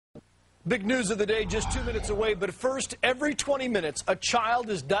Big news of the day just 2 minutes away, but first, every 20 minutes, a child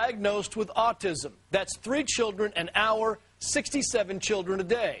is diagnosed with autism. That's 3 children an hour, 67 children a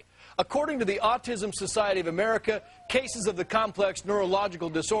day. According to the Autism Society of America, cases of the complex neurological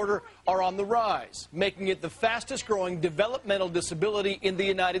disorder are on the rise, making it the fastest growing developmental disability in the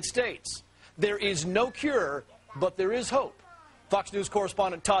United States. There is no cure, but there is hope. Fox News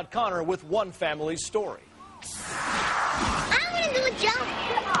correspondent Todd Connor with one family's story. I'm going to do a jump.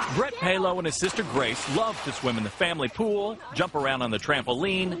 Brett Palo and his sister Grace love to swim in the family pool, jump around on the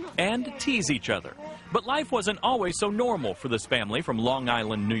trampoline, and tease each other. But life wasn't always so normal for this family from Long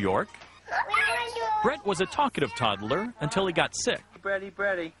Island, New York. Brett was a talkative toddler until he got sick.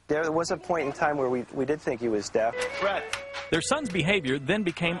 Bretty. There was a point in time where we did think he was deaf. Brett. Their son's behavior then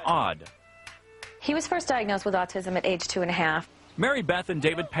became odd. He was first diagnosed with autism at age 2.5. Mary Beth and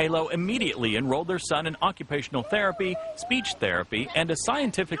David Palo immediately enrolled their son in occupational therapy, speech therapy, and a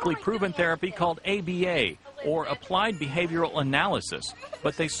scientifically proven therapy called ABA, or Applied Behavioral Analysis,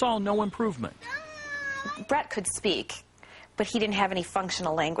 but they saw no improvement. Brett could speak, but he didn't have any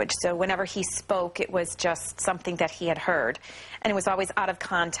functional language, so whenever he spoke, it was just something that he had heard, and it was always out of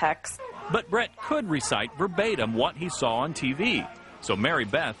context. But Brett could recite verbatim what he saw on TV, so Mary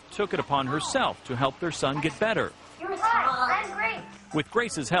Beth took it upon herself to help their son get better. Hi, I'm Grace. With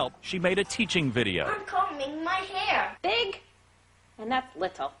Grace's help, she made a teaching video. I'm combing my hair. Big, and that's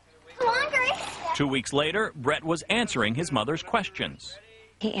little. Come on, Grace. 2 weeks later, Brett was answering his mother's questions.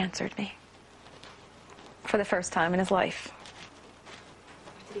 He answered me for the first time in his life.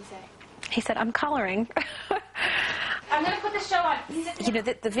 What did he say? He said, "I'm coloring." I'm going to put the show on. You know,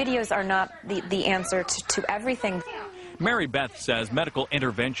 the videos are not the answer to everything. Mary Beth says medical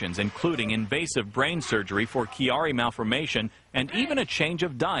interventions, including invasive brain surgery for Chiari malformation and even a change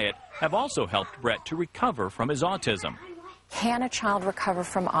of diet, have also helped Brett to recover from his autism. Can a child recover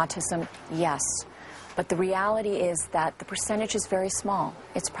from autism? Yes. But the reality is that the percentage is very small.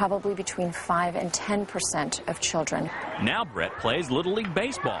 It's probably between 5 and 10% of children. Now Brett plays Little League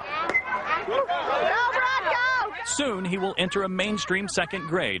Baseball. Go, Brad, go! Soon he will enter a mainstream second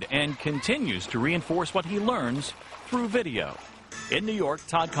grade and continues to reinforce what he learns through video. In New York,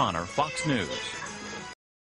 Todd Connor, Fox News.